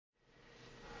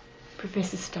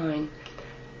Professor Stein.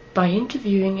 By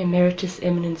interviewing emeritus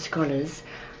eminent scholars,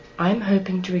 I am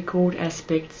hoping to record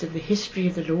aspects of the history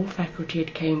of the law faculty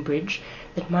at Cambridge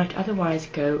that might otherwise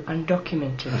go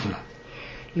undocumented.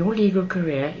 Your legal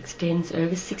career extends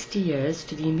over 60 years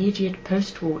to the immediate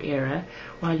post-war era,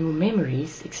 while your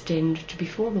memories extend to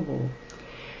before the war.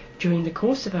 During the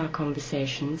course of our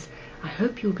conversations, I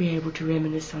hope you'll be able to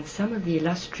reminisce on some of the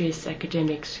illustrious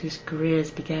academics whose careers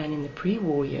began in the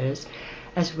pre-war years,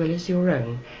 as well as your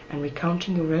own, and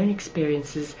recounting your own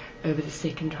experiences over the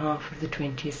second half of the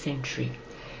 20th century.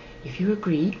 If you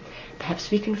agree,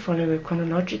 perhaps we can follow a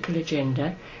chronological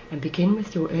agenda and begin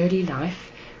with your early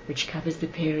life, which covers the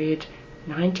period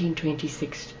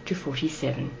 1926 to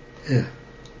 47. Yeah.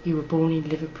 You were born in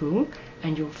Liverpool,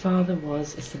 and your father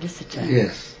was a solicitor.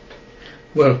 Yes.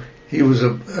 Well, he was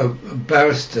a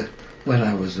barrister when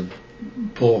I was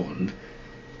born,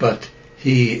 but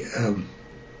he...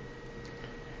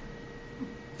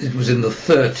 it was in the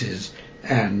 30s,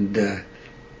 and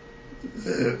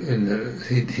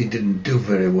he didn't do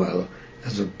very well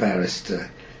as a barrister,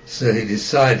 so he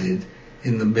decided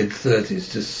in the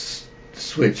mid-30s to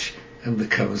switch and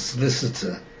become a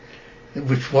solicitor,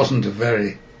 which wasn't a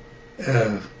very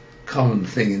common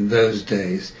thing in those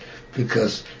days,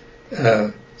 because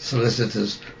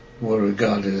solicitors were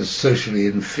regarded as socially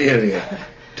inferior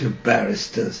to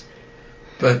barristers.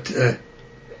 But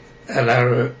and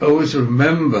I always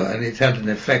remember, and it had an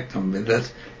effect on me,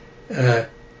 that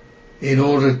in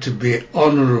order to be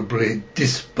honourably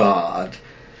disbarred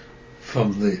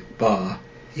from the bar,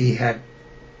 he had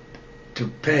to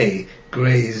pay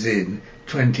Gray's Inn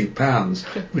 £20,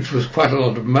 which was quite a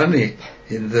lot of money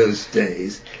in those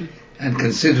days. And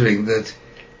considering that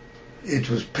it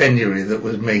was penury that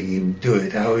was making him do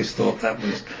it, I always thought that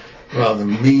was rather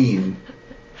mean.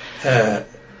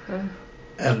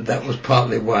 And that was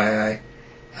partly why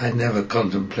I never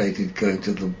contemplated going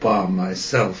to the bar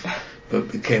myself,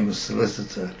 but became a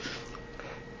solicitor.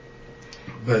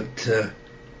 But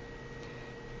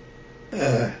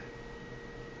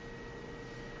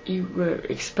you were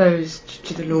exposed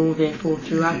to the law, therefore,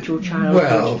 throughout your childhood?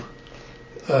 Well,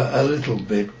 a little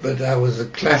bit, but I was a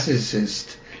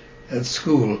classicist at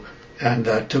school, and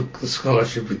I took the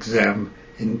scholarship exam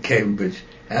in Cambridge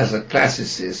as a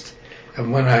classicist,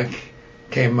 and when I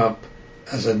came up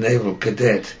as a naval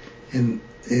cadet in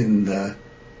I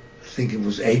think it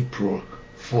was April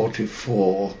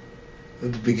 44,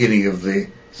 at the beginning of the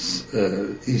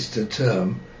Easter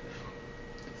term,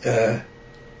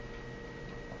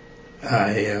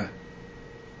 I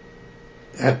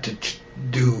had to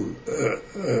do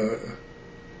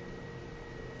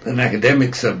an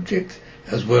academic subject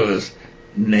as well as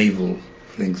naval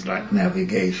things like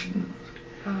navigation,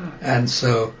 and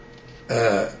so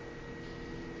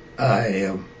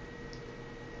I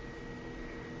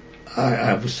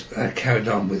carried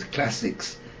on with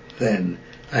classics then.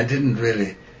 I didn't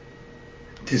really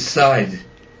decide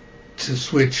to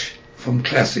switch from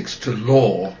classics to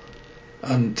law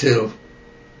until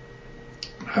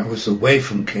I was away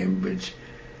from Cambridge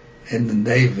in the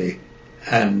Navy,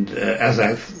 and as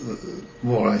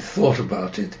more I thought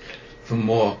about it, the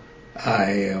more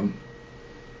I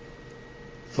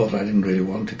thought I didn't really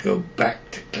want to go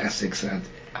back to classics. I'd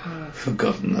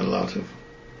forgotten a lot of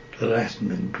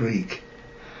Latin and Greek,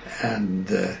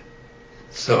 and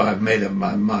so I made up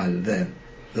my mind then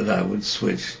that I would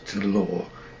switch to law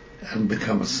and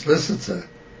become a solicitor.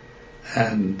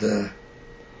 And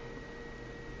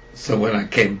so when I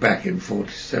came back in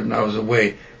 47, I was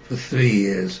away for 3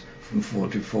 years, from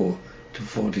 44 to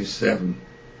 47,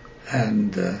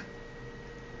 and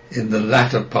in the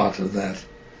latter part of that,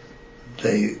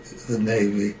 the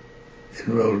Navy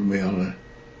enrolled me on a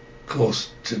course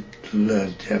to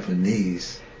learn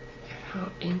Japanese. How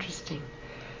interesting.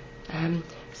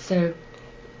 So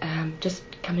just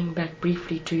coming back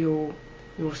briefly to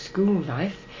your school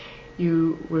life,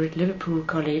 you were at Liverpool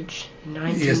College in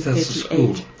 1938. Yes, that's the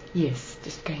school. Yes,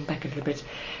 just going back a little bit.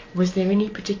 Was there any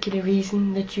particular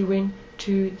reason that you went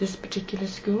to this particular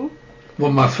school?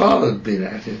 Well, my father had been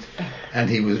at it, and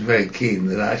he was very keen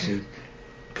that I should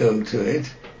go to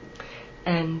it.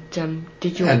 And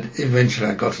did you? And eventually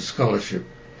I got a scholarship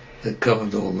that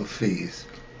covered all the fees.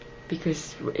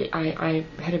 Because I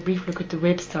had a brief look at the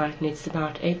website, and it's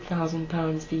about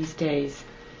 £8,000 these days.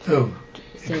 Oh,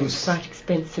 so it was quite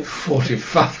expensive.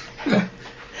 45.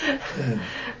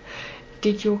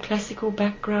 Did your classical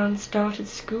background start at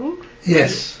school?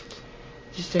 Yes.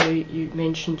 So you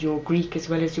mentioned your Greek as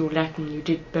well as your Latin. You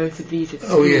did both of these at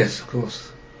school? Oh yes, of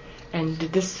course. And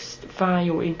did this fire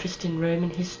your interest in Roman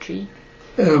history?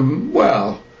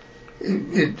 Well,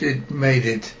 it made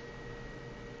it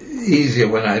easier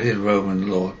when I did Roman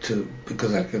law too,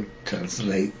 because I could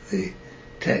translate the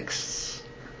texts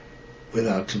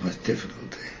without too much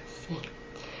difficulty.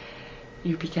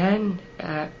 You began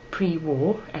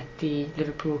pre-war at the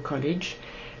Liverpool College.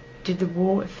 Did the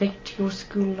war affect your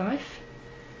school life?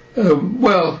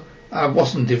 Well, I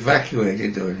wasn't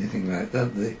evacuated or anything like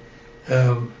that.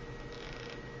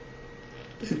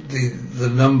 The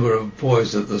number of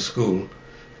boys at the school,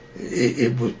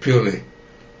 it was purely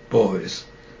boys.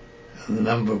 And the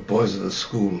number of boys at the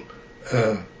school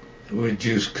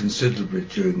reduced considerably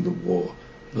during the war.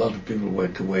 A lot of people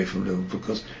went away from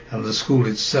Liverpool and the school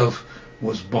itself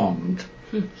was bombed.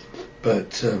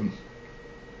 But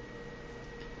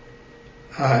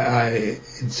I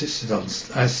insisted on,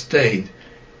 I stayed.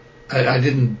 I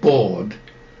didn't board.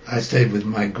 I stayed with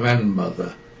my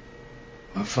grandmother,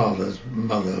 my father's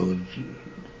mother, who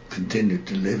continued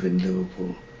to live in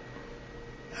Liverpool.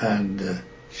 And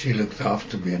she looked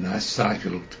after me, and I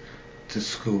cycled to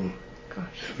school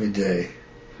every day.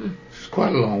 It was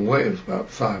quite a long way. It was about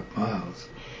 5 miles.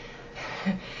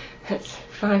 That's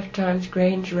 5 times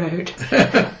Grange Road.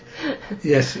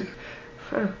 Yes.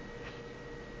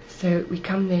 So we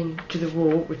come then to the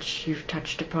war, which you've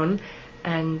touched upon,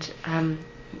 and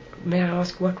may I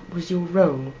ask, what was your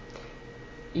role?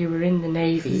 You were in the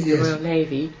Navy, yes. the Royal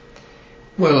Navy.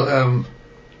 Well,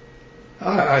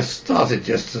 I started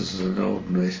just as an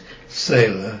ordinary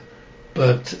sailor,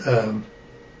 but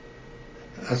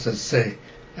as I say,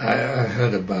 I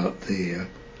heard about the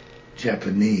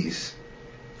Japanese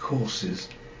courses,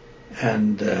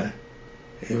 and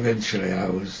eventually I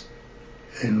was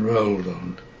enrolled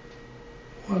on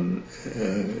one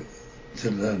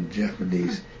to learn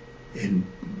Japanese in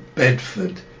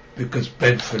Bedford, because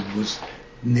Bedford was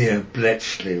near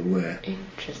Bletchley, where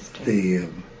the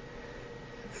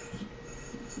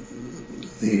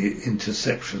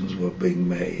interceptions were being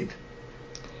made.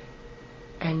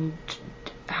 And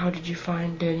how did you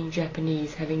find learning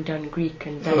Japanese, having done Greek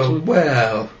and Latin?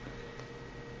 Well,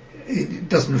 it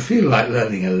doesn't feel like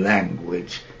learning a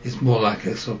language. It's more like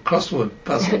a sort of crossword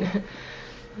puzzle.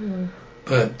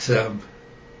 But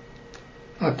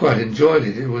I quite enjoyed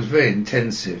it. It was very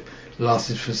intensive.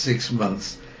 Lasted for 6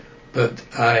 months. But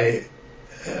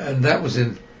and that was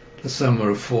in the summer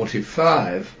of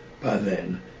 45 by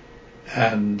then.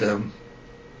 And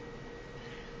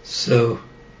so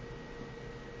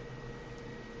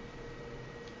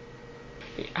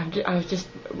I'm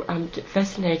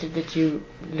fascinated that you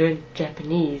learned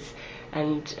Japanese,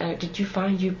 and did you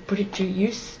find you put it to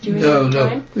use during that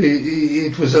time? No,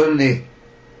 it was only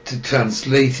to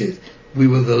translate it. We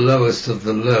were the lowest of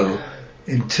the low.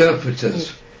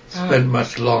 Interpreters spent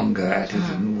much longer at it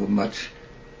and were much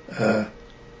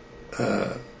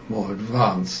more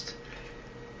advanced.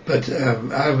 But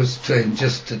I was trained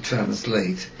just to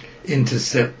translate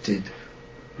intercepted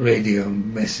radio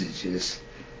messages,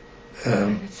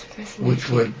 which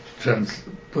were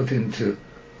put into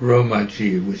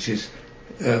Romaji, which is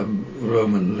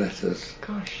Roman letters.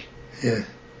 Gosh. Yeah.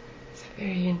 It's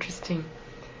very interesting.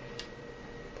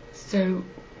 So,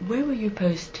 where were you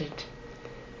posted?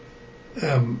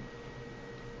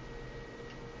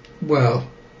 Well,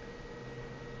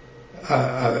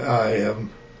 I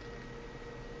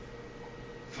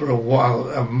for a while,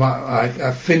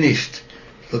 I finished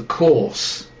the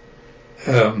course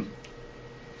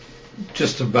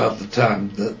just about the time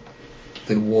that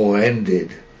the war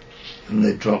ended, and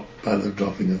they dropped by the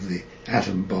dropping of the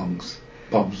atom bombs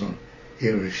on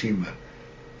Hiroshima.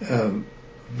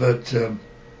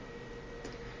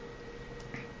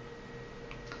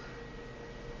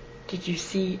 Did you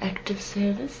see active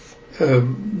service?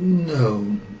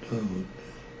 No.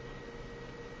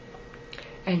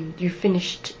 And you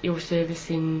finished your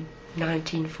service in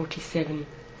 1947?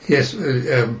 Yes,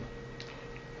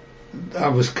 I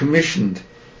was commissioned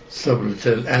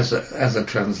sublieutenant as a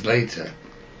translator,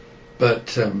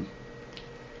 but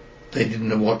they didn't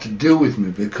know what to do with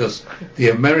me because the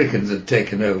Americans had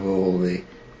taken over all the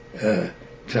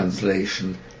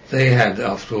translation. They had,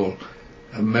 after all,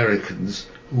 Americans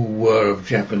who were of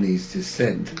Japanese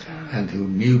descent and who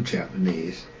knew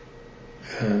Japanese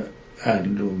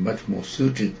and were much more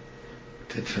suited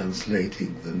to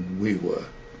translating than we were.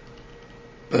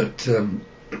 But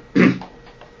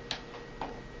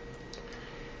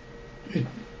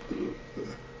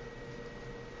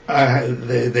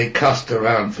they cast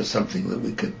around for something that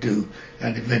we could do,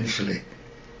 and eventually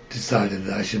decided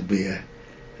that I should be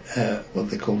what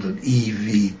they called an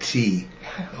EVT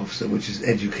officer, which is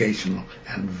educational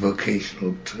and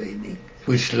vocational training,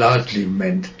 which largely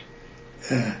meant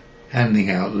handing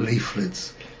out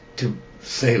leaflets to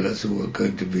sailors who were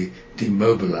going to be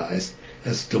demobilized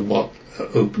as to what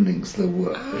openings there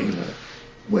were,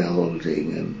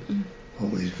 welding and all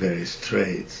these various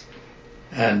trades.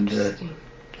 And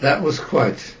that was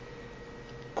quite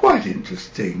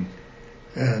interesting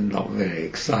and not very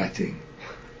exciting.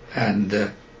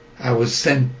 And I was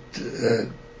sent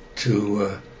to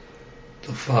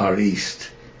the Far East,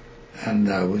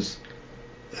 and I was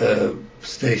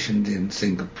stationed in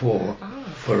Singapore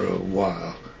for a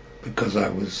while because I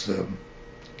was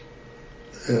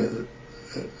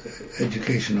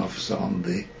education officer on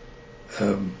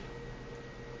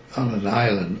an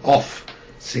island off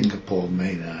Singapore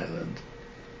main island,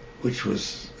 which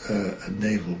was a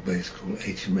naval base called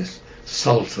HMS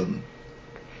Sultan.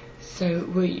 So,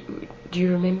 do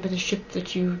you remember the ship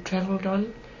that you travelled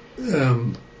on?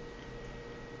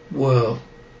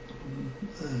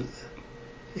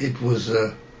 It was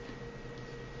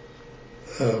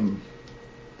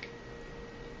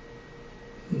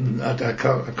I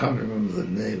can't remember the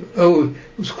name. Oh, it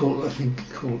was called, was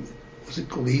it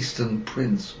called Eastern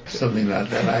Prince? Something like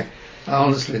that. I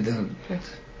honestly don't.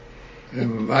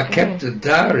 I kept a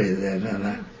diary then,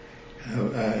 and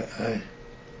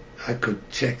I could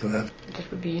check that.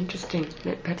 That would be interesting.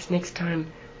 Perhaps next time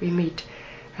we meet.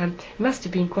 It must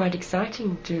have been quite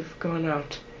exciting to have gone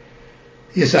out.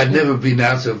 Yes, I'd never been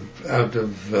out of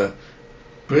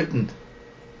Britain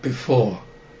before.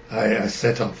 I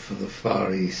set off for the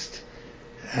Far East,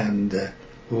 and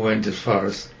we went as far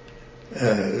as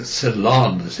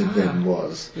Ceylon, as it then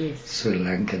was, Sri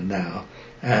Lanka now,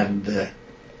 and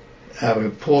I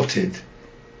reported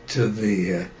to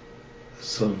the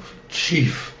sort of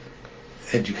chief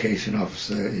education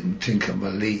officer in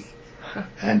Trincomalee,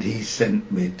 and he sent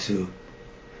me to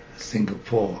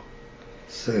Singapore.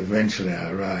 So eventually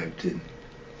I arrived in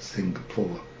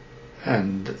Singapore,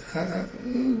 and I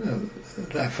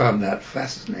found that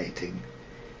fascinating.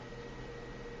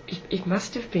 It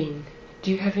must have been.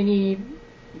 Do you have any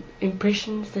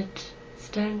impressions that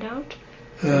stand out?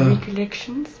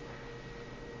 Recollections?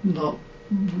 Not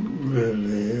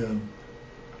really.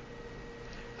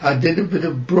 I did a bit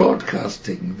of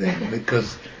broadcasting then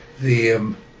because there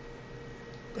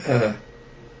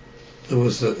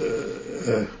was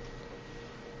a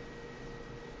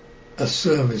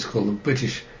service called the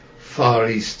British Far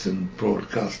Eastern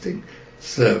Broadcasting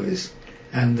Service,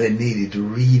 and they needed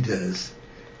readers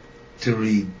to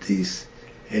read these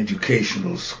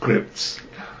educational scripts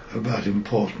about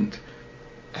important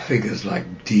figures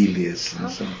like Delius and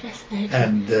so on.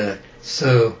 And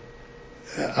so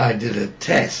I did a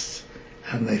test,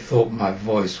 and they thought my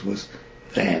voice was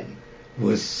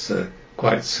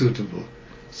quite suitable.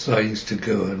 So I used to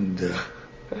go and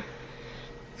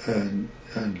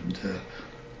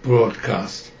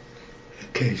broadcast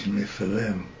occasionally for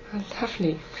them. Oh,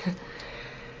 lovely.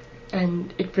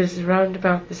 And it was around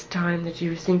about this time that you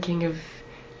were thinking of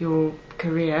your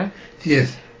career.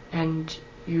 Yes. And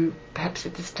you perhaps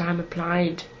at this time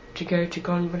applied to go to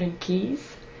Gonville and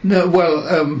Keys? No,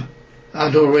 well,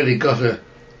 I'd already got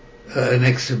an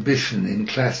exhibition in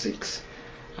classics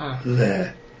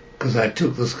there, because I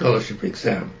took the scholarship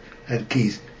exam at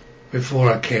Keys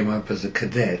before I came up as a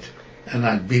cadet, and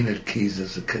I'd been at Keys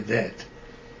as a cadet.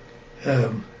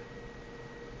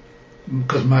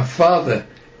 Because my father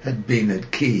had been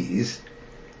at Keys,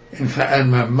 in fact,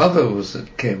 and my mother was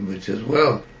at Cambridge as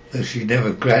well, though she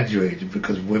never graduated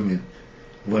because women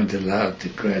weren't allowed to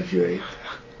graduate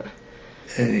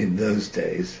in those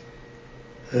days.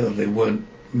 They weren't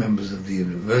members of the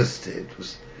university. It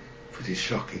was pretty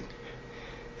shocking.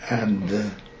 And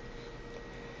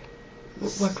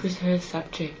what was her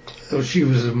subject? Oh, she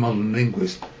was a modern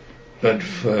linguist, but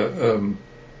for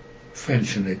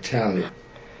French and Italian.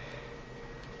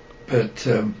 But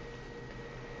no,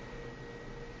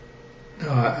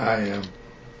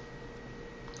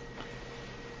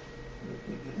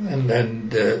 and then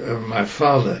my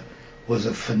father was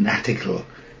a fanatical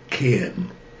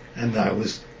Kean, and I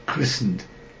was christened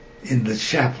in the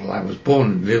chapel. I was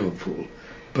born in Liverpool,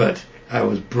 but I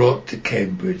was brought to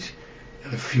Cambridge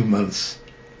at a few months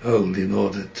old in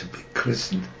order to be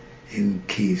christened in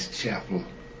Keys Chapel.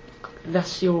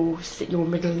 That's your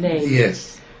middle name?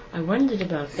 Yes. I wondered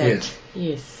about that. Yes.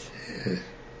 Yes.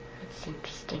 That's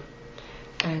interesting.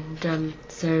 And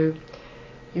so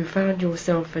you found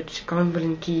yourself at Gonville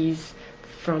and Keys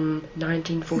from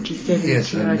 1947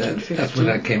 yes, to and 1950. that's when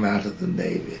I came out of the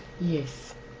Navy.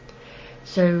 Yes.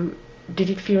 So did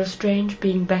it feel strange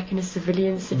being back in a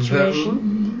civilian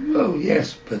situation? Oh,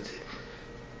 yes, but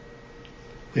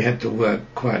we had to work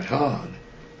quite hard.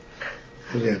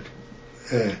 We had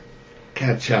to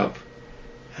catch up.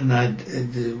 And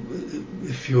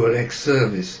if you were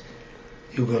ex-service,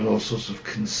 you got all sorts of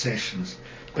concessions,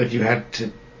 but you had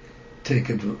to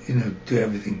do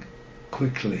everything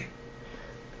quickly.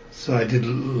 So I did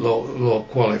law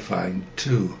qualifying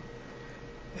too,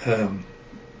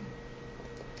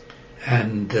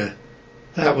 and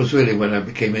that was really when I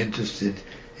became interested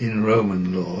in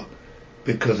Roman law,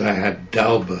 because I had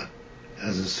Dauber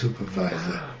as a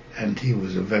supervisor, and he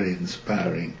was a very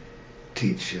inspiring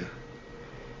teacher.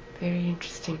 Very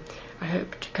interesting. I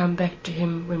hope to come back to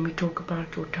him when we talk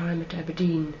about your time at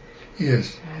Aberdeen.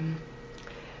 Yes.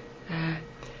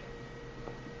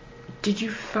 Did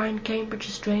you find Cambridge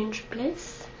a strange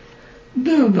place?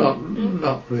 No,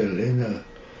 not really, no.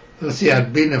 Well, see,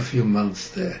 I'd been a few months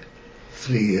there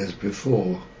 3 years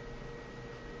before.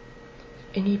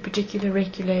 Any particular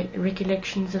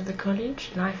recollections of the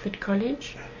college, life at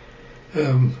college?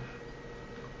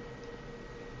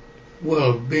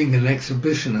 Well, being an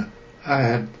exhibitioner,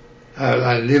 I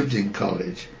lived in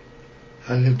college.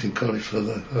 I lived in college for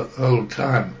the whole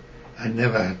time. I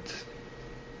never had to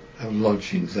have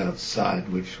lodgings outside,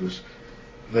 which was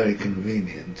very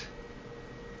convenient.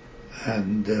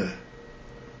 And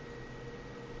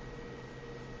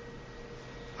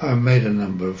I made a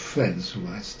number of friends who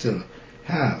I still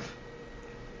have.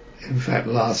 In fact,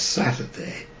 last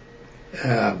Saturday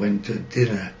I went to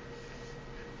dinner.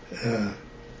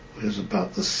 It was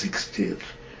about the 60th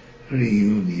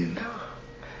reunion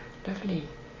Lovely.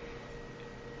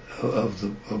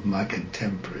 of my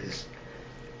contemporaries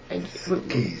And at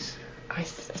Keys.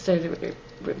 So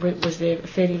was there a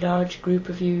fairly large group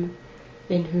of you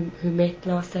then who met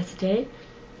last Saturday?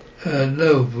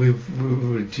 No, we've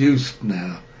reduced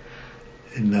now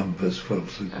in numbers through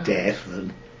death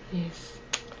and. Yes.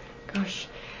 Gosh.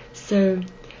 So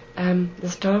the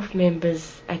staff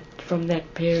members from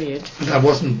that period. But I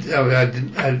wasn't.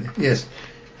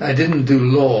 I didn't do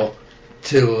law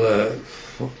till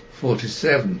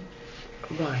 47.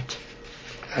 Right.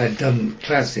 I'd done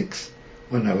classics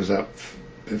when I was up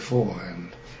before,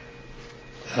 and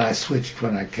I switched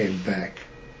when I came back.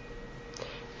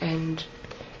 And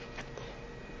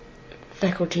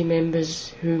faculty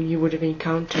members whom you would have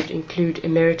encountered include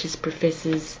emeritus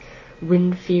professors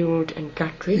Winfield and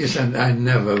Guttridge. Yes, and I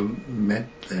never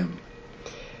met them.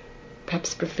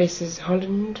 Perhaps Professors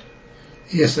Holland?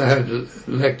 Yes, I had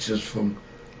lectures from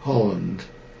Holland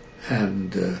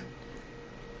and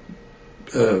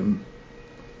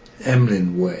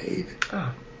Emlyn Wade.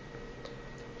 Ah.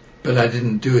 But I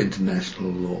didn't do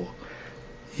international law.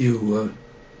 You,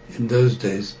 in those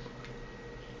days,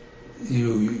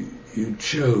 you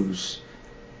chose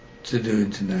to do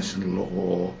international law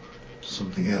or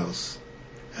something else.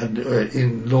 And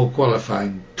in law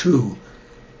qualifying too,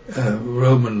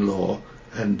 Roman law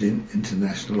and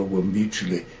international law were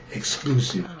mutually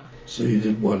exclusive. Ah. So you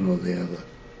did one or the other.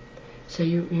 So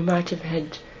you might have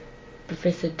had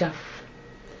Professor Duff.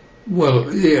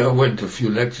 Well, yeah, I went to a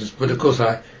few lectures, but of course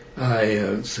I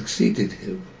succeeded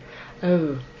him.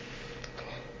 Oh.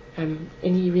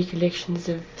 Any recollections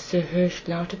of Sir Hirsch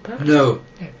Lauterpacht? No.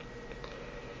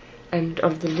 And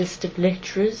of the list of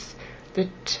lecturers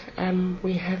that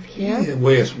we have here? Yeah,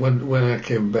 well, yes, when I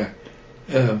came back,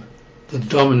 the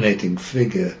dominating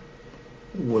figure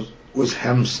was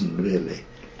Hampson, really.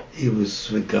 He was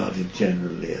regarded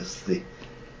generally as the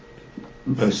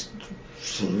most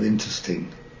sort of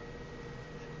interesting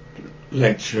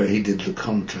lecturer. He did the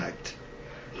contract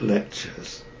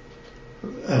lectures.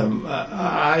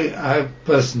 I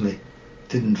personally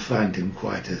didn't find him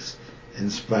quite as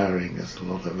inspiring as a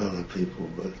lot of other people,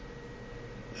 but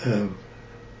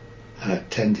I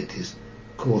attended his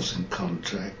course in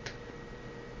contract.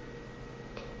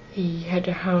 He had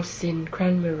a house in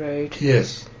Cranmer Road.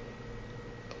 Yes.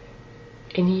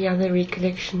 Any other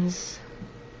recollections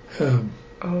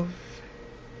of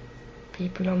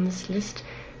people on this list?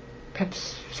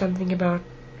 Perhaps something about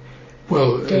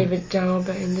David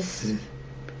Dauber in this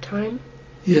time?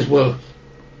 Yes, well,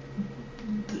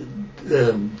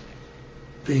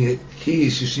 being at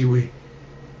Keys, you see, we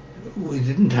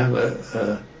didn't have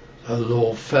a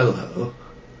law fellow.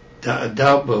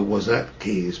 Dauber was at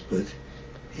Keys, but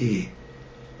he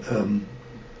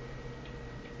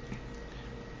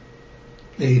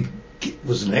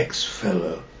was an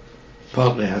ex-fellow,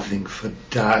 partly I think for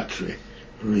dietary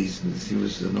reasons. He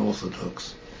was an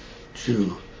Orthodox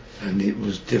Jew, and it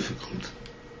was difficult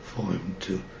for him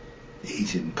to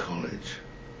eat in college.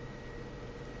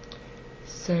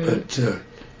 But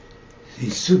he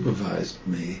supervised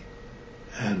me,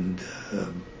 and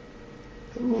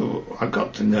I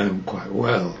got to know him quite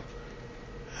well,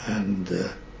 and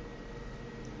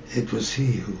it was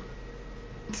he who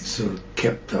sort of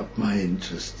kept up my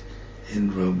interest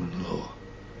in Roman law.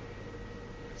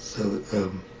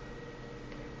 So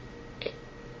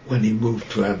when he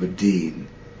moved to Aberdeen,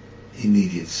 he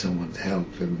needed someone to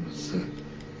help him, so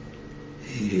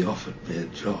he offered me a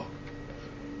job.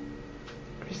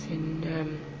 It was in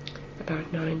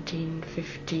about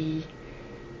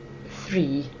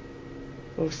 1953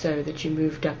 or so that you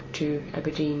moved up to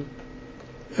Aberdeen.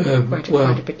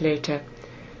 Quite a bit later.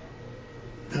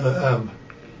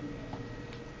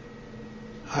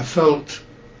 I felt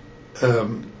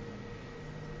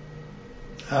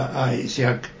I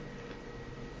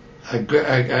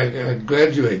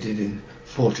graduated in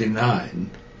 '49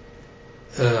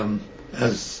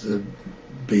 as a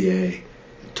BA.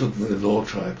 Took the law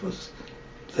tripos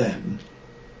then,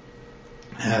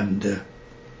 and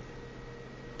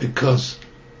because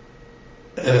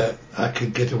I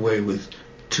could get away with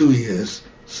 2 years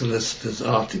solicitors'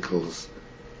 articles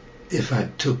if I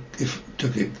took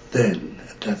it then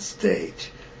at that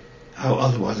stage. How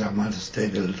otherwise I might have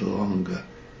stayed a little longer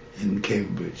in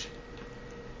Cambridge.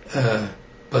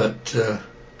 But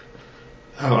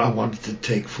I wanted to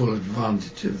take full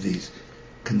advantage of these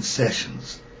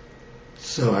concessions.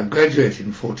 So I graduated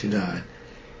in '49,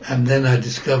 and then I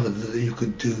discovered that you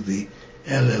could do the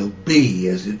LLB,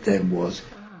 as it then was,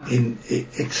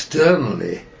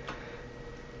 externally.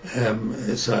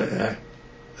 So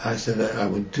I said I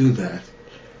would do that,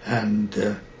 and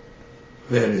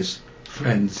various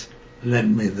friends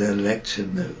lent me their lecture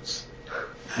notes,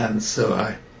 and so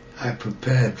I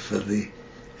prepared for the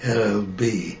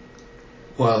LLB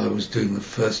while I was doing the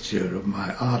first year of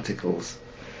my articles,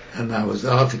 and I was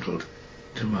articled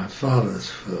to my father's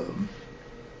firm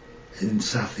in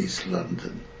South East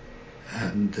London,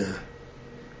 and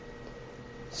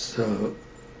so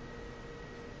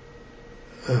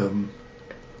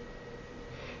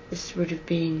this would have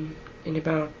been in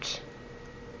about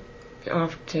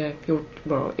after your,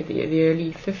 the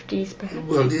early 50s perhaps?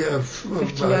 Well, yeah,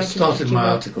 I started my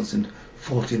articles in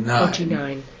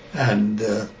 '49. And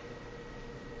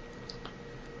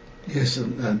yes,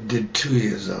 and I did 2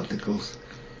 years articles.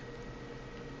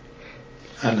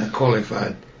 And I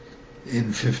qualified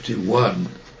in '51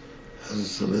 as a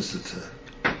solicitor.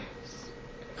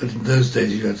 But in those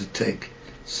days you had to take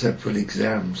separate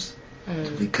exams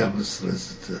to become a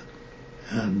solicitor.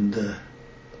 And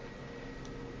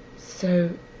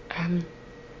so,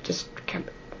 just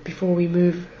before we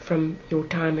move from your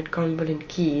time at Conville and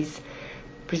Keys,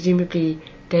 presumably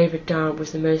David Dow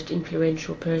was the most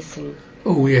influential person.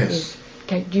 Oh, yes.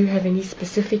 Do you have any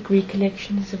specific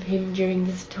recollections of him during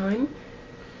this time?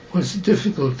 Well, it's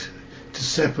difficult to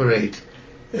separate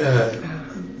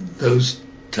those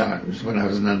times when I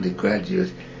was an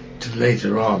undergraduate to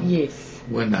later on. Yes.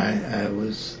 When I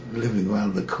was living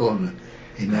around the corner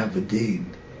in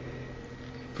Aberdeen.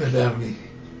 But I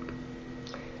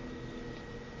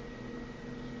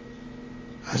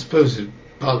suppose it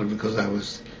partly because I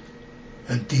was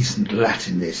a decent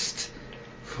Latinist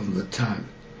from the time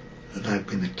that I'd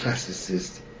been a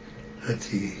classicist, that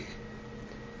he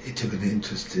took an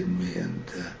interest in me, and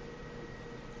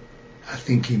I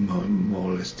think he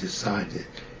more or less decided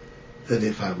that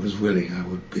if I was willing I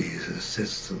would be his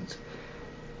assistant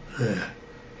there.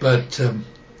 But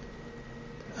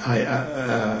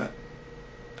I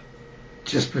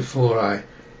just before I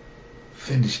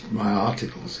finished my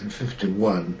articles in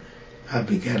 '51, I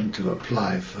began to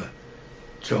apply for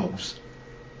jobs,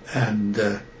 and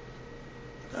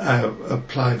I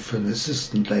applied for an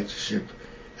assistant lectureship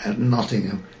at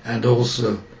Nottingham, and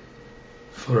also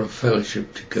for a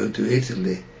fellowship to go to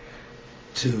Italy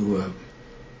to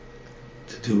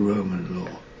do Roman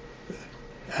law,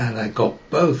 and I got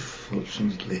both,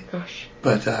 fortunately. Gosh.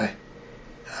 But I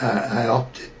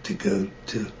opted to go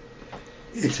to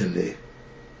Italy,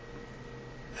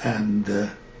 and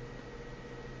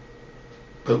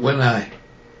but when I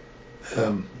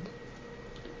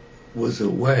was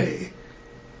away,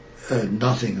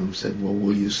 Nottingham said, "Well,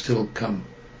 will you still come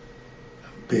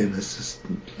and be an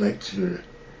assistant lecturer?"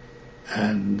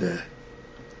 And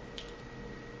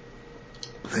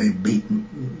they beat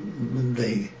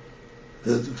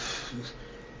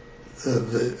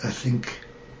I think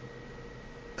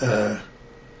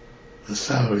the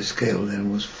salary scale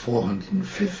then was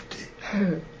 450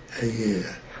 a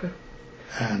year,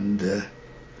 and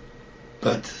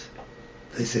but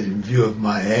they said in view of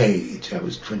my age, I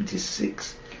was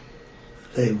 26,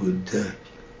 they would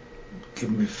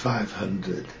give me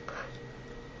 500.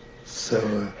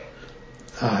 So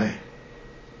I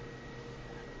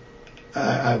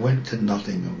went to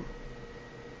Nottingham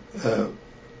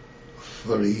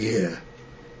for a year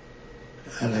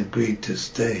and agreed to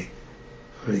stay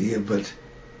for a year, but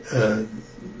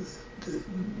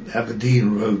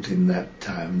Aberdeen wrote in that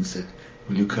time and said,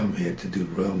 "Will you come here to do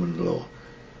Roman law?"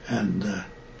 And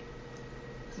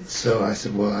so I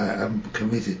said, "Well, I'm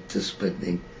committed to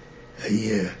spending a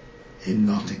year in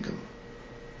Nottingham."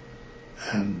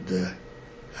 And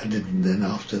I did. And then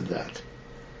after that,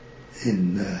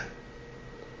 in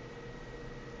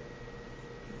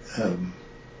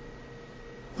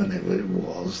whenever it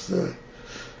was,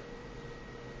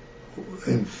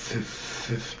 in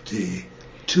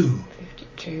 52,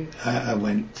 I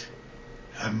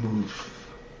moved.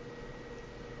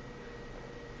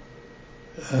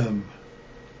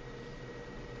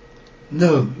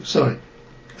 No, sorry,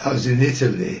 I was in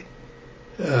Italy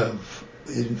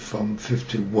from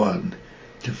 51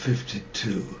 to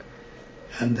 52,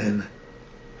 and then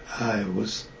I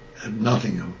was at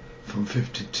Nottingham from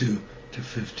 52 to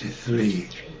 53,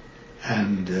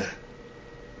 and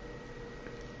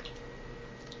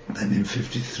then in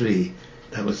 53,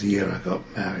 that was the year I got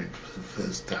married for the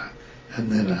first time,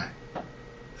 and then I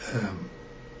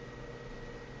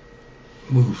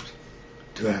moved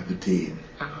to Aberdeen.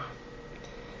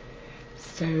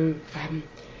 So,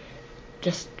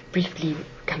 just briefly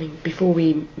before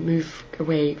we move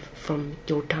away from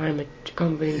your time at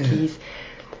Convent and Keys,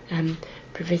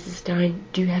 Professor Stein,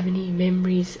 do you have any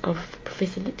memories of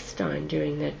Professor Stein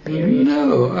during that period?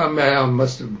 No, I mean, I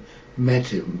must have met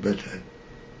him, but...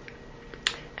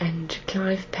 And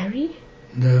Clive Parry?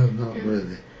 No, not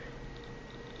really.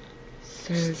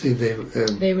 So See, they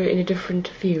were in a different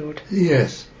field?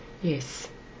 Yes. Yes.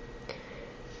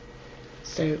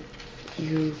 So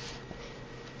you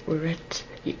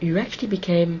actually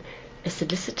became a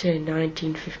solicitor in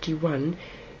 1951,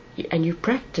 and you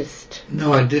practiced.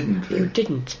 No, I didn't. You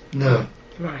didn't? No.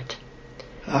 Right.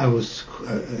 I was,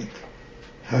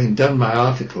 having done my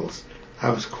articles, I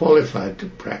was qualified to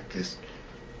practice,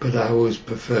 but I always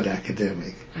preferred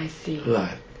academic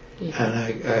life. Yeah.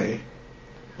 And I,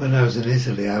 when I was in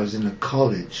Italy, I was in a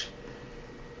college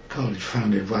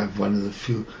founded by one of the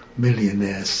few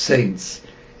millionaire saints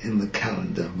in the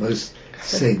calendar. Most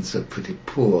saints are pretty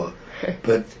poor,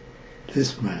 but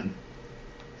this man,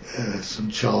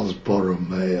 St. Charles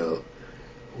Borromeo,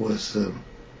 was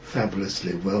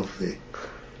fabulously wealthy.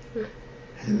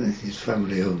 And his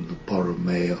family owned the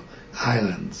Borromeo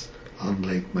Islands on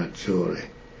Lake Maggiore.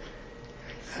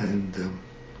 And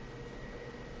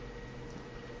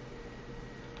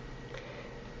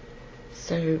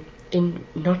so in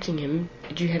Nottingham,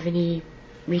 do you have any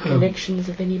recollections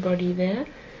of anybody there?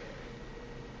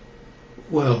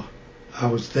 Well, I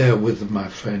was there with my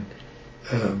friend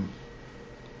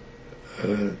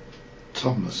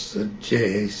Thomas,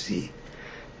 J.A.C.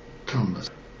 Thomas.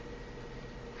 I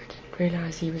didn't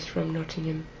realise he was from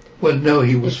Nottingham. Well, no,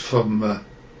 he was from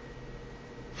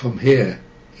here.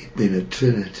 He'd been at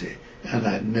Trinity, and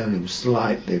I'd known him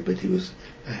slightly, but he was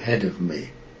ahead of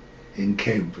me in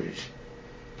Cambridge.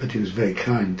 But he was very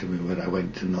kind to me when I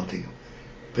went to Nottingham.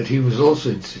 But he was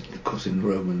also interested, of course, in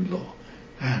Roman law,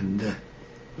 and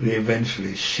we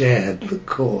eventually shared the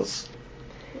course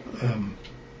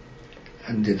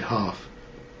and did half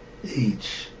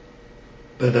each.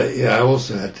 But I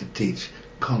also had to teach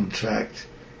contract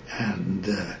and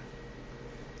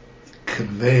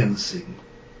conveyancing,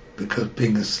 because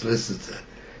being a solicitor,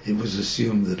 it was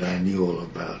assumed that I knew all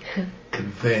about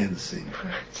conveyancing.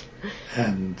 Right.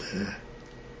 And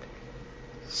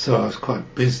so I was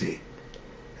quite busy.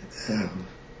 I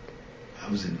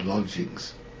was in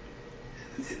lodgings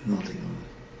in Nottingham.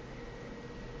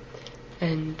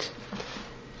 And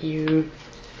you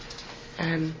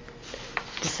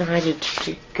decided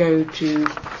to go to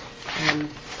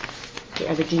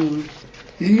Aberdeen.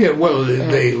 Yeah, well,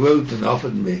 they wrote and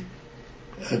offered me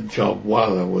a job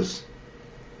while I was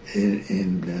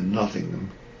in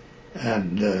Nottingham,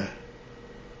 and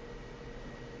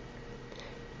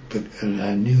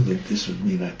I knew that this would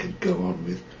mean I could go on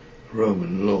with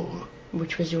Roman law,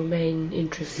 which was your main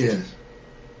interest. Yes.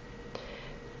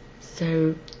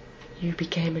 So you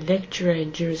became a lecturer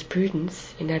in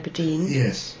jurisprudence in Aberdeen.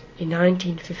 Yes. In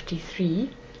 1953.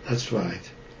 That's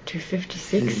right. To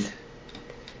 56.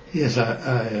 Yes,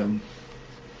 I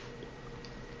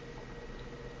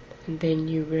And then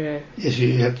you were... Yes,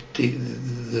 you had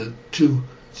the two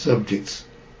subjects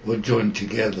were joined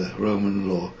together, Roman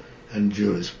law and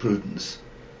jurisprudence.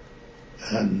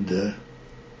 And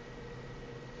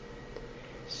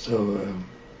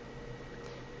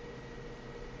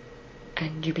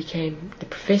and you became the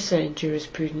professor in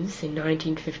jurisprudence in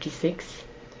 1956.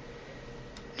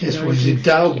 Yes, well,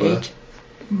 Zidalba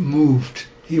moved.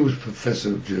 He was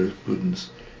professor of jurisprudence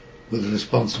with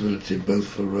responsibility both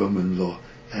for Roman law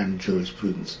and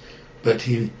jurisprudence. But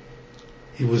he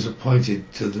he was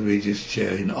appointed to the Regis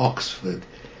Chair in Oxford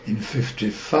in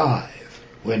 55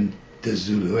 when de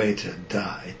Zulueta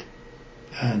died.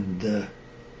 And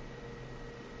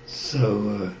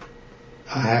so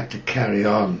I had to carry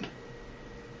on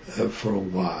for a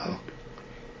while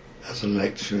as a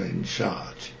lecturer in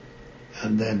charge.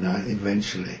 And then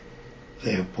eventually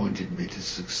they appointed me to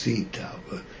succeed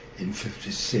Dauber in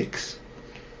 56.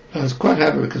 I was quite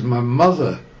happy because my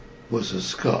mother was a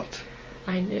Scot.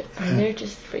 I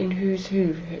noticed in Who's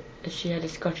Who that she had a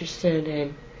Scottish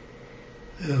surname.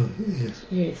 Oh, yes.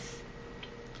 Yes.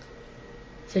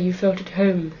 So you felt at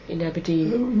home in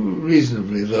Aberdeen?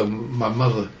 Reasonably, though my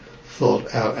mother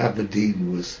thought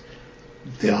Aberdeen was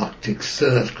the Arctic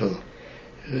Circle,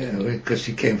 because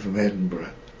she came from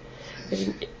Edinburgh.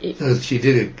 So she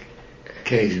did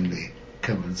occasionally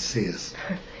come and see us.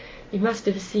 It must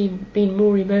have been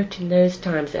more remote in those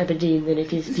times, Aberdeen, than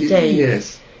it is today.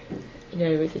 Yes. You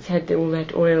know, it's had all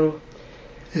that oil.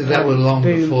 That was long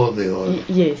boom. before the oil.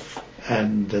 Yes.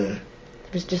 And it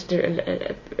was just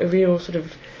a real sort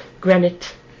of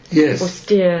granite, yes,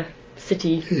 austere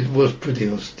city. It was pretty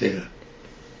austere.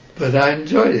 But I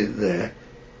enjoyed it there.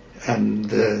 And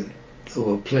there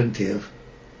were plenty of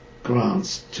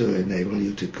grants to enable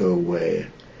you to go away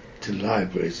to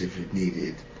libraries if you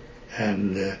needed.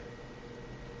 And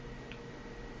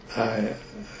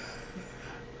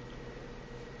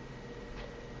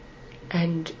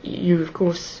And you, of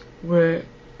course, were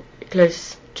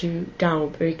close to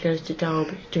Daub, very close to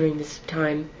Daub during this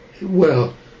time.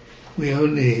 Well, we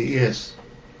only, yes,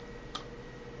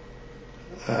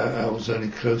 I was only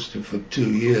close to him for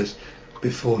 2 years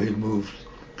before he moved,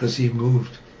 because he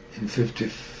moved in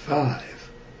 55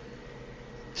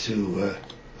 to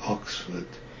Oxford.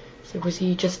 So was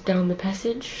he just down the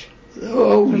passage?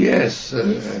 Oh, yes.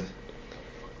 Yes.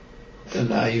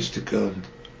 And I used to go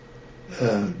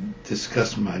and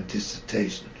discuss my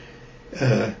dissertation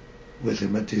with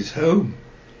him at his home.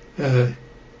 Because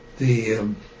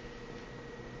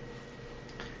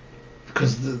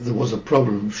there was a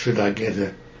problem, should I get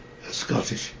a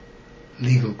Scottish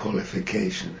legal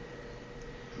qualification.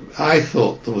 I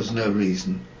thought there was no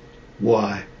reason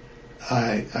why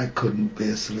I couldn't be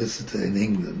a solicitor in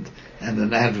England and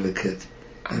an advocate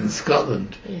in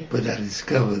Scotland, yeah. But I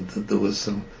discovered that there was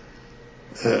some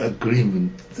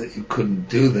agreement that you couldn't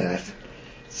do that.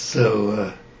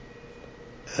 So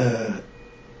I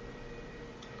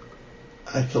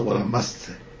thought, well,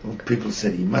 people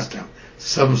said you must have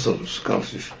some sort of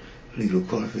Scottish legal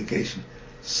qualification.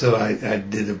 So I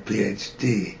did a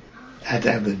PhD at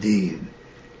Aberdeen,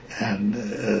 and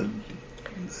a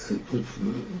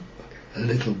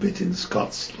little bit in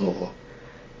Scots law.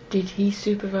 Did he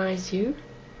supervise you,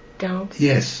 Daub?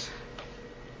 Yes.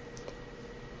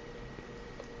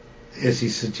 Yes, he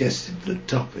suggested the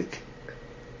topic,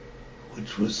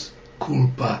 which was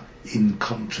culpa in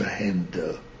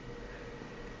contrahendo,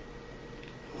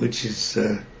 which is,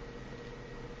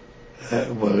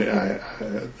 that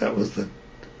was the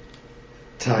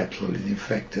title, in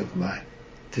effect, of my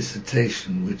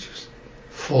dissertation, which was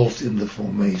fault in the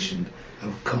formation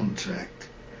of contract.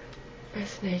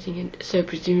 Fascinating. And so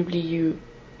presumably you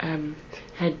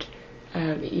had,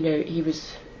 he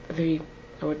was a very,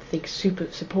 I would think,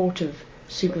 supportive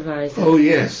supervisor. Oh,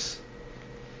 yes.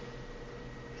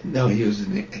 No, he was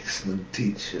an excellent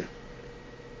teacher.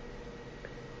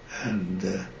 And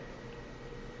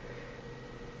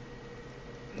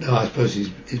no, I suppose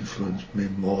he's influenced me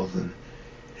more than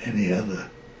any other.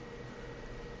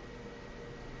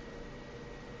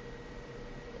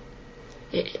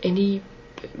 Any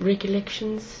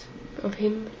recollections of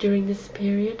him during this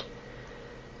period?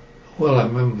 Well, I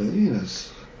remember,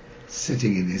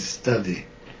 sitting in his study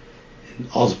in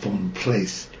Osborne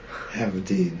Place,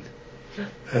 Aberdeen,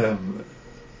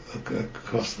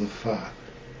 across the fire.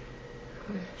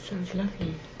 Oh, sounds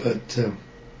lovely. But so,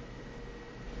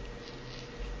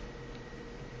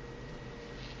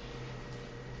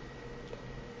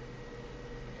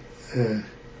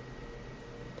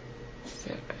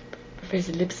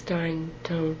 Professor Lipstein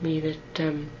told me that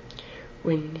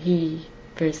when he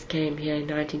first came here in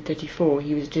 1934,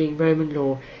 he was doing Roman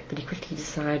law, but he quickly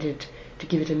decided to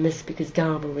give it a miss because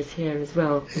Dauber was here as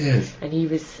well. yes, And he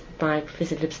was, by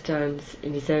Professor Lipstein's,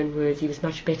 in his own words, he was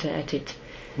much better at it.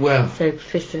 well, So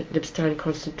Professor Lipstein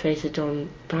concentrated on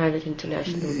private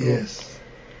international law. yes.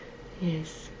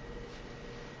 Yes.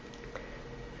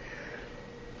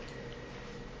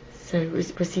 So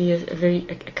was he a very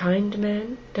kind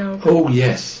man, Dauber? Oh,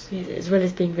 yes. As well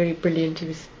as being very brilliant, he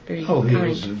was very Oh, he kind.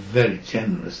 was very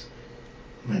generous,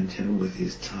 with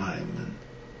his time and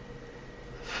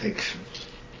affection.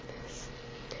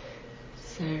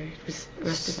 So So it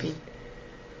must have been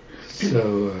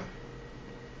So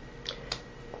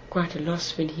quite a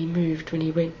loss when he moved, when he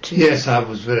went to... yes, I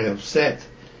was very upset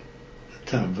at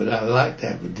the time, but I liked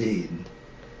Aberdeen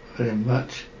very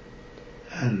much,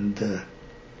 and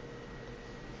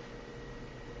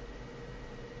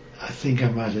I think I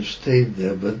might have stayed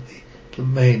there, but the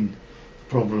main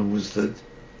problem was that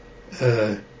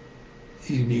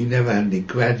you never had any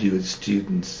graduate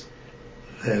students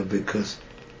there, because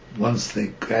once they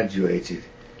graduated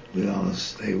with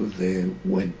honours, they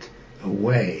went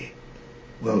away.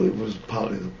 Well, it was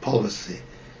partly the policy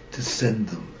to send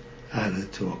them either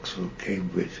to Oxford,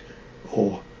 Cambridge,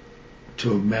 or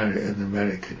to an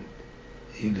American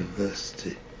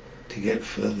university to get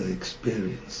further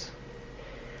experience.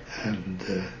 And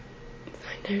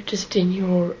I noticed in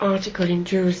your article in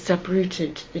Juris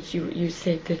Uprooted that you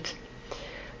said that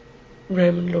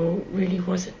Roman law really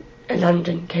was a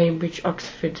London, Cambridge,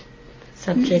 Oxford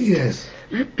subject. yes.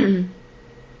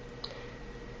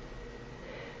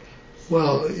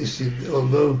 Well, you see,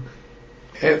 although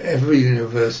every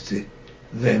university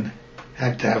then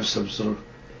had to have some sort of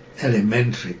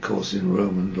elementary course in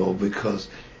Roman law because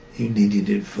you needed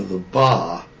it for the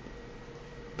bar,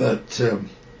 but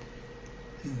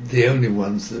the only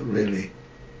ones that really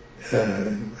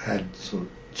had sort of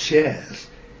chairs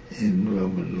in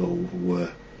Roman law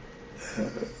were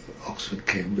Oxford,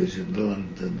 Cambridge and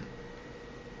London,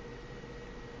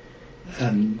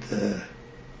 and the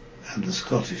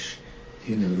Scottish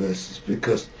universities,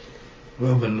 because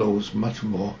Roman law was much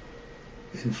more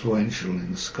influential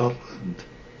in Scotland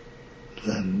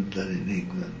than in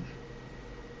England.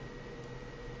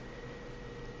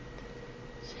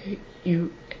 So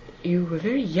you were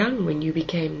very young when you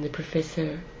became the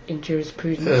professor in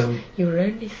jurisprudence. You were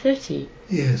only 30.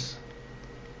 Yes.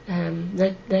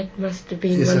 That must have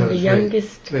been Yes, one of the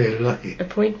youngest very lucky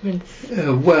appointments.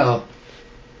 Well,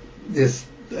 yes,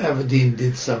 Aberdeen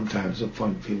did sometimes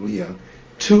appoint people young.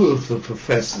 Two of the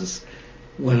professors,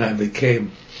 when I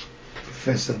became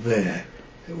professor there,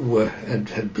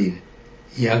 had been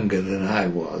younger than I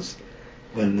was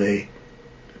when they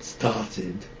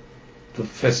started.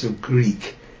 Professor of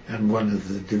Greek and one of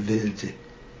the divinity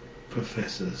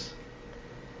professors.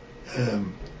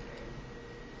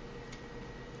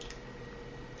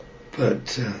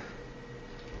 But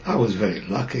I was very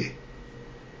lucky.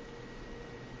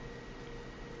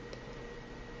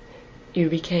 You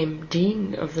became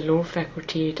Dean of the Law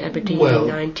Faculty at Aberdeen in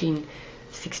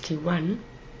 1961.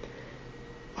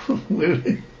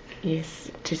 Really? Yes,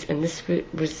 and this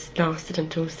was lasted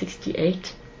until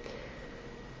 68.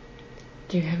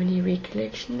 Do you have any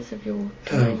recollections of your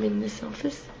time in this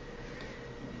office?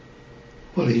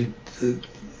 Well,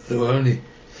 there were only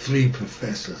three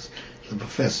professors. The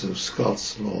Professor of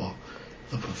Scots Law,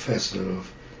 the Professor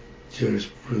of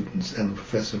Jurisprudence and the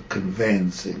Professor of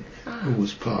Conveyancing, who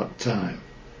was part-time.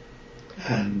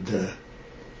 And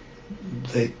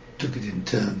they took it in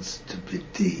turns to be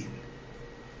Dean,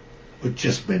 which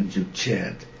just meant you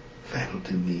chaired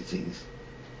faculty meetings.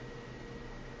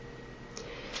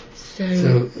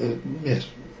 So yes.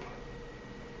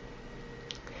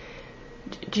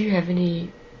 Do you have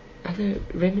any other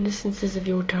reminiscences of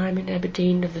your time in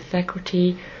Aberdeen, of the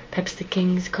faculty, perhaps the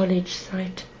King's College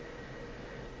site?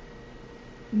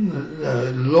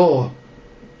 Law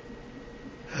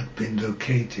had been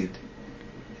located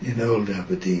in Old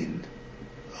Aberdeen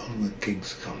on the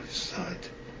King's College site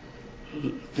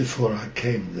before I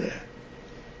came there,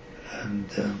 and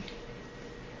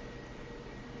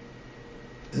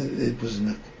it was in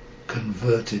a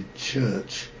converted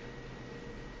church,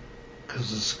 because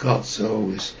the Scots are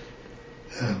always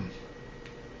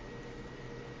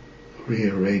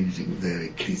rearranging their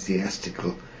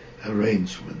ecclesiastical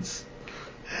arrangements,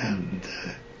 and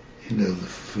the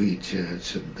Free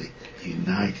Church and the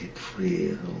United Free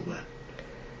and all that.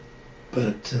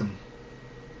 But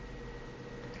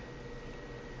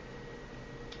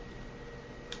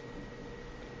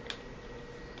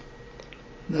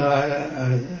no,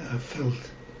 I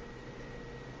felt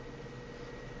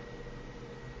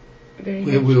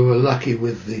we were lucky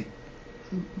with the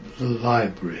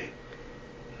library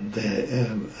there,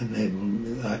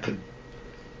 and I could.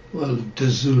 Well, De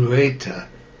Zulueta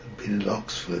had been at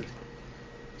Oxford,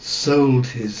 sold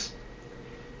his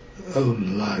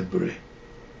own library,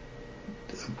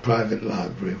 a private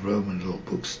library of Roman law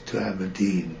books, to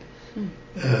Aberdeen.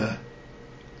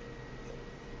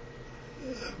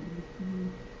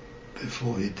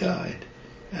 Before he died,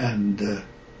 and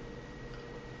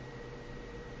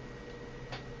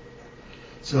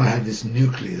so I had this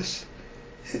nucleus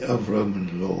of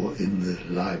Roman law in the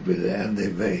library there, and they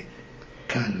very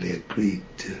kindly agreed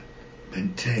to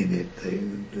maintain it.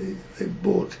 They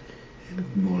bought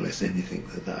more or less anything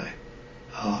that I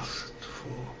asked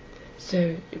for.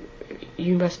 So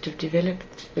you must have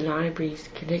developed the library's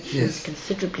collections Yes.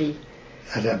 considerably.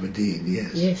 At Aberdeen,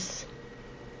 yes. Yes.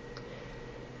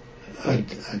 I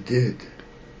did.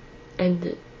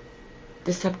 And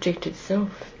the subject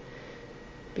itself,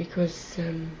 because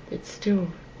it's still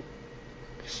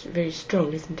very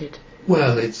strong, isn't it?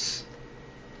 Well, it's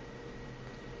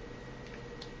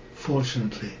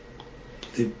fortunately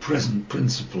the present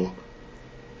principal,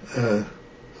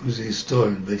 who's a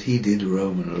historian, but he did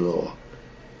Roman law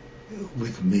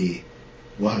with me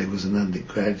while he was an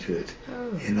undergraduate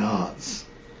in arts.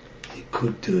 He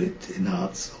could do it in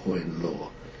arts or in law,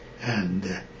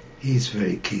 and he's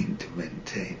very keen to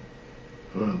maintain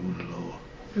Roman law.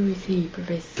 Who is he,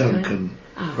 Professor Stein? Duncan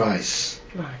Rice,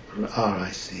 Right.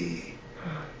 R-I-C-E.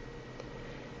 Ah.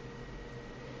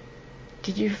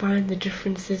 Did you find the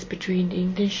differences between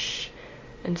English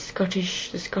and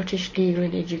Scottish, the Scottish legal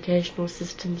and educational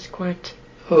systems quite...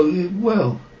 Oh,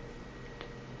 well,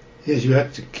 yes, you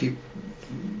have to keep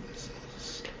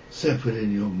separate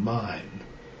in your mind.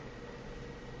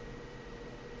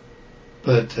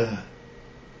 But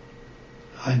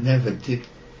I never did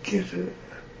get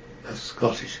a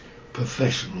Scottish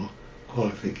professional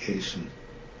qualification.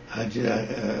 I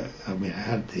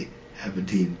had the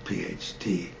Aberdeen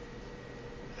PhD,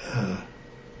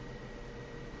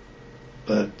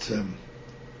 but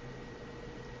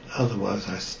otherwise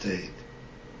I stayed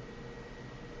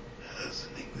as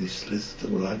an English solicitor.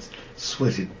 Well, I'd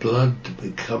sweated blood to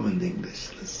become an English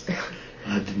solicitor.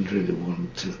 I didn't really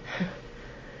want to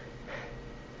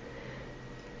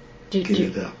give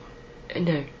it up.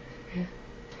 No.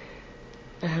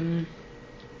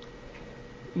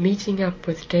 Meeting up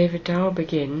with David Daub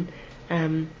again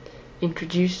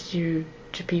introduced you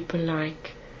to people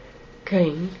like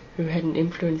Cohen, who had an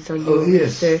influence on your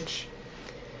research.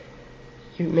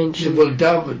 You mentioned... Well,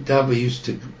 Daub used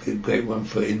to be a great one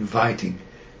for inviting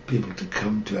people to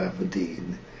come to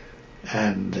Aberdeen,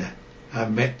 and I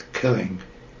met Cohen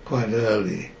quite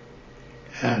early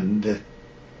and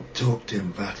talked to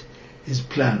him about his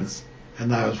plans,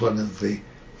 and I was one of the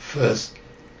first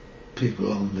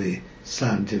people on the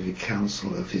scientific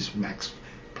council of his Max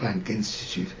Planck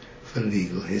Institute for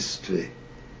Legal History,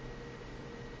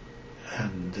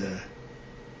 and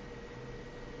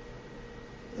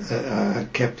I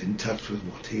kept in touch with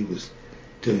what he was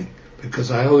doing,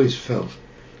 because I always felt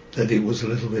that it was a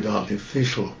little bit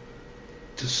artificial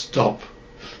to stop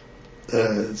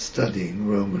studying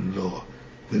Roman law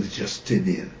with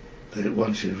Justinian, that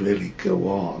one should really go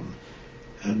on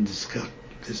and discuss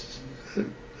this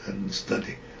and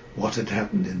study what had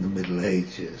happened in the Middle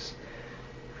Ages,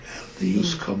 the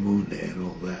Jus Commune and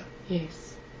all that.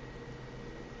 Yes.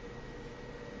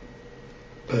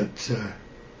 But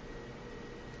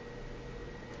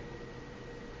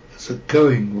so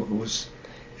Going was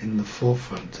in the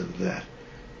forefront of that,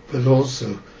 but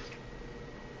also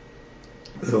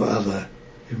there were other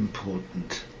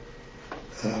important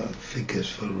figures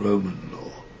for Roman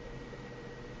law,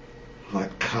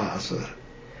 like Casa.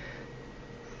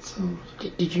 So,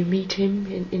 did you meet him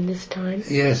in this time?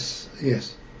 Yes.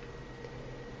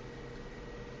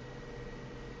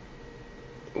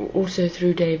 Also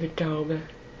through David Daub?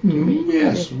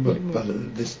 Yes, but by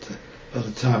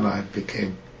the time I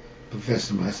became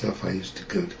professor myself, I used to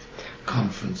go to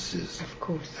conferences, of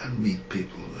course, and meet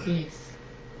people there. Yes.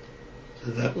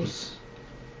 So that was...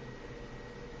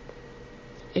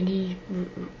 Any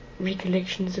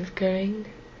recollections of Going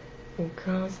or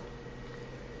Cars?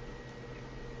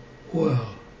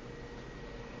 Well,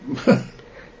 I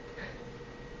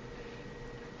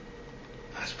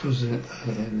suppose I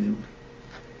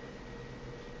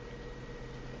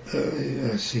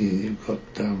see you've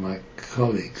got down my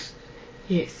colleagues.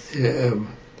 Yes. I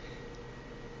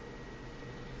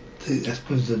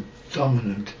suppose the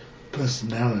dominant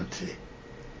personality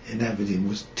in Aberdeen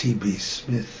was T.B.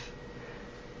 Smith,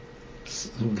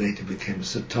 who later became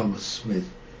Sir Thomas Smith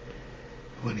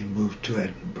when he moved to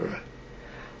Edinburgh.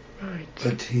 Right.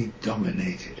 But he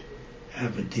dominated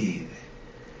Aberdeen.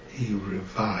 He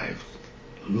revived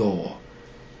law,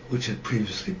 which had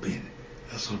previously been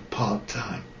a sort of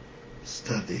part-time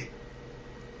study.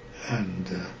 And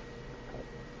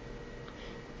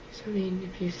so, I mean,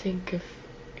 if you think of,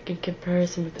 in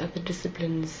comparison with other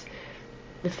disciplines,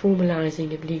 the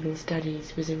formalising of legal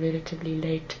studies was a relatively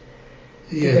late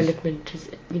development,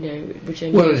 which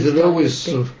only... Well, it had always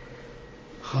sort of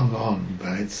hung on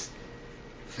by its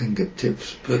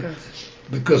fingertips, but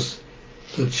because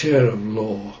the chair of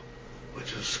law,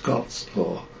 which was Scots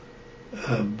law,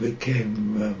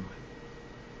 became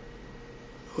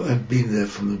who had been there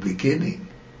from the beginning.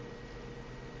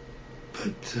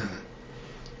 But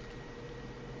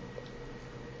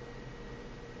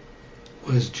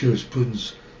whereas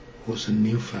jurisprudence was a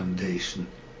new foundation,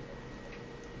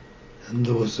 and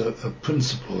there was a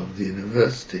principal of the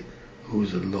university who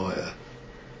was a lawyer,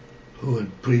 who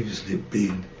had previously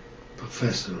been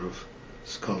Professor of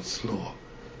Scots Law,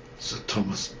 Sir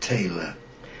Thomas Taylor,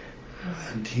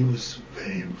 and he was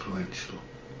very influential.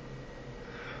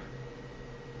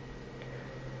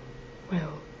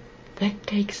 Well, that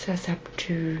takes us up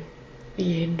to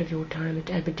the end of your time at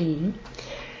Aberdeen,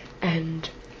 and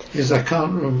yes,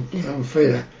 I'm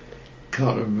afraid I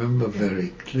can't remember very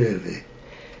clearly.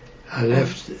 I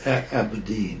left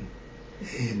Aberdeen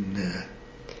in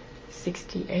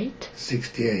 68.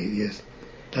 68, yes.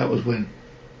 That was when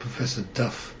Professor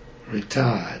Duff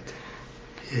retired.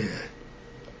 Yeah.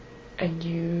 And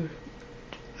you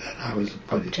And I was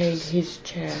appointed obtained his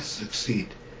chair. to succeed.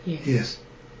 Yes. Yes.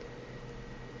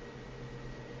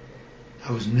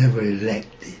 I was never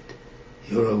elected.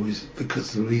 You're always,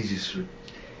 because the Regis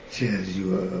chairs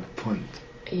you appoint.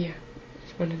 Yeah,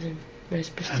 it's one of the most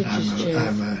And prestigious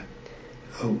chairs.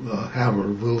 I'm a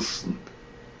Harold Wilson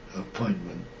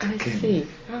appointment to I Cambridge. see.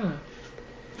 Ah.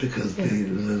 Because Yeah.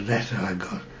 the letter I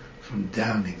got from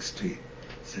Downing Street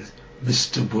says,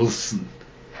 Mr. Wilson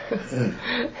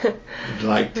would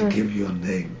like to give your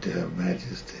name to Her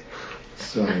Majesty.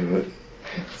 So I wrote,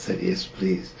 said, yes,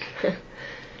 please.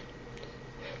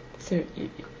 So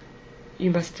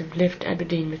you must have left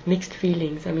Aberdeen with mixed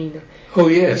feelings. I mean, Oh,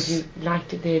 because yes, you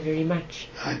liked it there very much.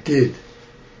 I did.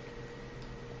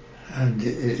 And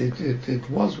it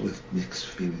was with mixed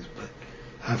feelings, but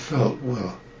I felt,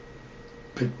 well,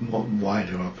 a bit more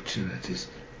wider opportunities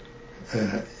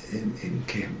in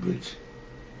Cambridge.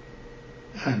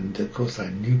 And of course I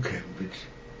knew Cambridge,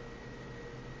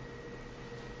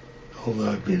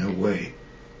 although I'd been away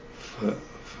for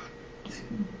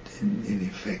in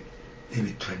effect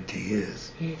nearly 20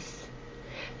 years. Yes,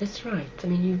 that's right. I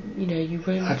mean, you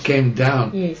weren't. I came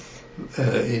down Yes,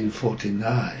 in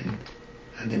 49,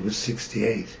 and it was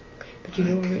 68. but you'd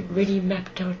already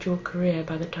mapped out your career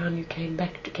by the time you came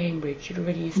back to Cambridge. You'd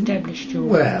already established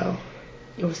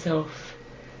yourself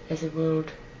as a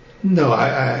world No, I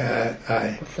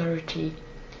authority.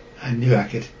 I knew I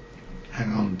could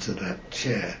hang on to that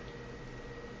chair,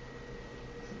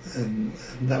 and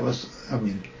that was, I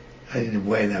mean, in a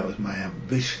way that was my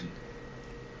ambition,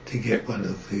 to get one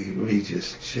of the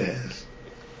Regis chairs,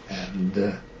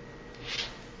 and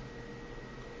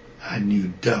I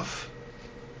knew Duff,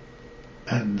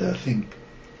 and I think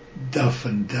Duff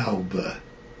and Dalber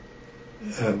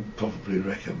probably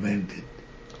recommended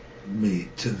me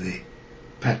to the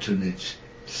patronage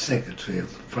secretary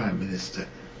of the Prime Minister,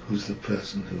 who's the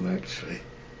person who actually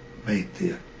made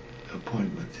the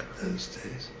appointment in those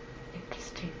days.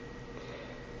 Interesting.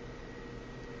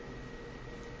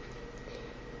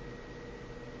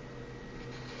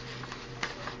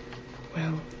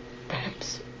 Well,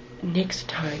 perhaps next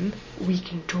time we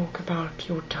can talk about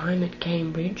your time at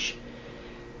Cambridge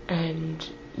and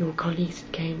your colleagues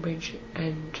at Cambridge,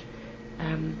 and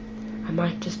I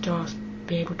might just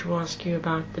be able to ask you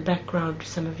about the background to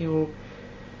some of your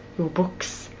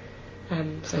books.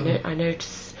 I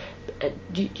notice.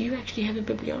 Do you actually have a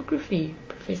bibliography,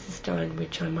 Professor Stein,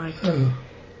 which I might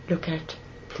look at?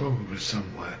 Probably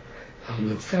somewhere. I'll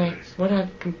look for So it. what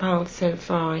I've compiled so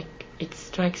far, it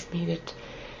strikes me that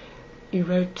you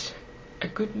wrote a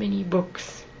good many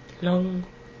books, long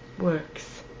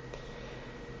works.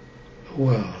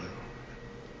 Well,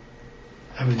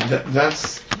 I mean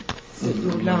that's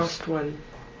Your last one.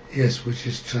 Yes, which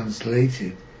is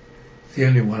translated. The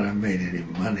only one I made any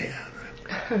money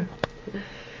out of.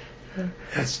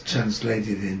 That's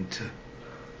translated into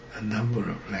a number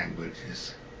of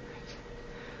languages.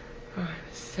 I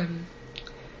was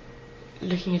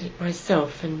looking at it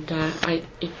myself, and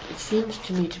it seems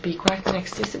to me to be quite an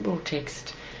accessible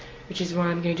text, which is why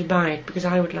I'm going to buy it, because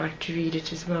I would like to read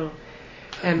it as well.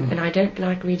 And I don't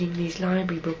like reading these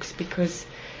library books because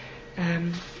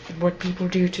of what people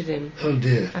do to them. Oh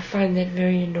dear. I find that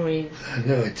very annoying. I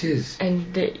know it is.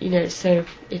 And so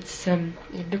it's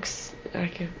it looks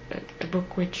like a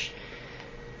book which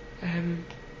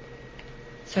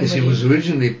Yes, it was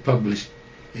originally published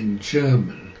in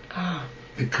German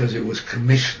because it was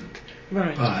commissioned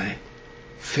right. by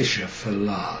Fischer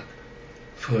Verlag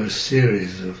for a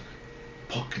series of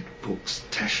pocket books,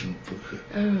 Taschenbücher.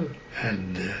 Oh,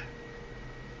 And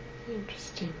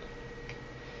interesting.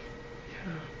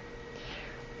 Yeah.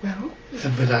 Well,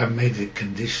 but I made a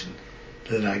condition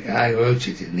that I wrote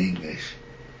it in English,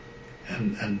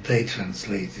 and they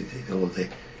translated it, or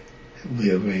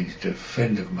we arranged, a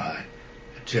friend of mine,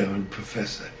 a German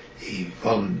professor, he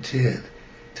volunteered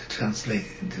to translate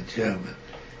it into German.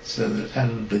 So that,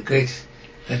 and the great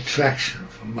attraction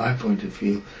from my point of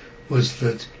view was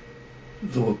that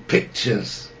there were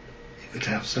pictures you could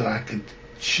have, so I could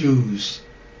choose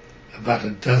about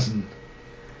a dozen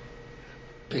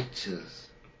pictures